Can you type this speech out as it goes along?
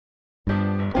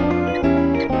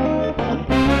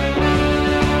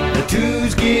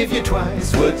give you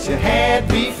twice what you had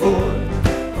before.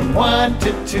 From 1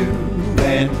 to 2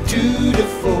 and 2 to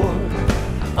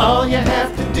 4. All you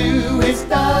have to do is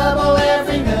double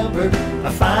every number.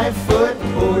 A 5-foot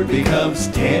board becomes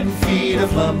 10 feet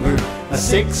of lumber. A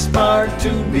 6-bar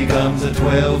tune becomes a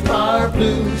 12-bar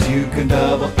blues. You can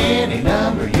double any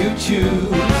number you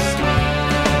choose.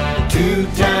 2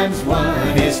 times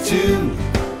 1 is 2.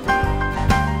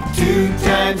 2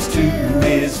 times 2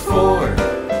 is 4.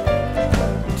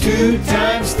 2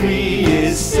 times 3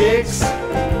 is 6.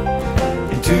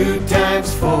 And 2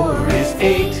 times 4 is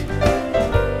 8.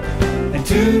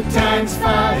 2 times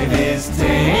 5 is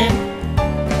 10.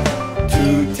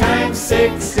 2 times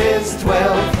 6 is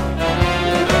 12.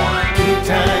 2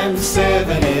 times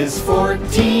 7 is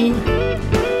 14.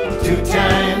 2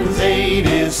 times 8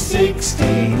 is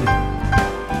 16.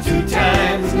 2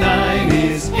 times 9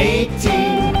 is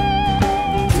 18.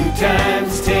 2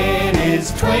 times 10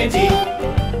 is 20.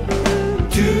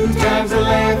 2 times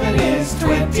 11 is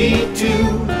 22.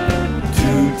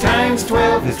 2 times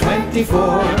 12 is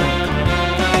 24.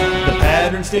 The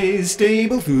pattern stays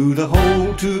stable through the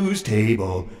whole twos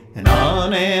table, and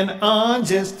on,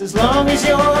 just as long as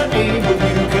you're able.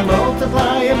 You can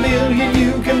multiply a million,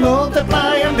 you can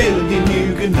multiply a billion,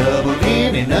 you can double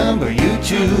any number you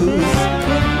choose.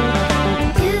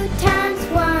 2 times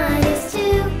 1 is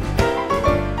 2.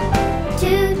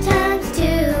 2 times 2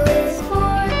 is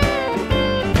 4.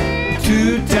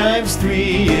 2 times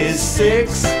 3 is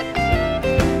 6.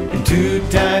 And 2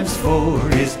 times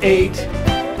 4 is 8.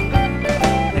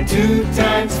 2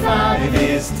 times 5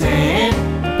 is 10.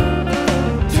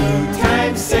 2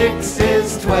 times 6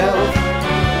 is 12.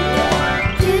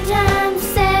 2 times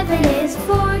 7 is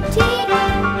 14. 2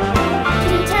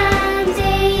 times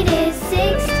 8 is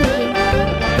 16.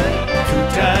 2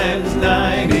 times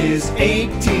 9 is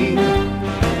 18.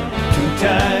 2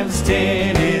 times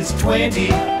 10 is 20.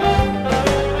 2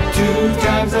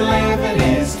 times 11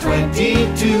 is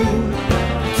 22.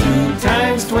 2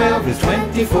 times 12 is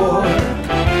 24.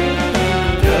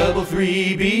 Double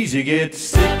 3 B's, you get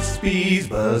 6 bees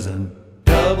buzzing.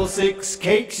 Double 6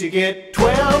 cakes, you get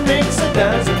 12 makes a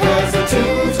dozen. 'Cause the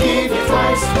twos give you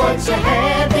twice what you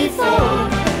had before.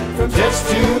 From just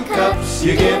 2 cups,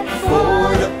 you get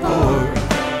 4 to pour.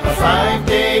 A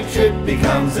 5-day trip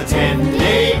becomes a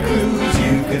 10-day cruise.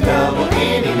 You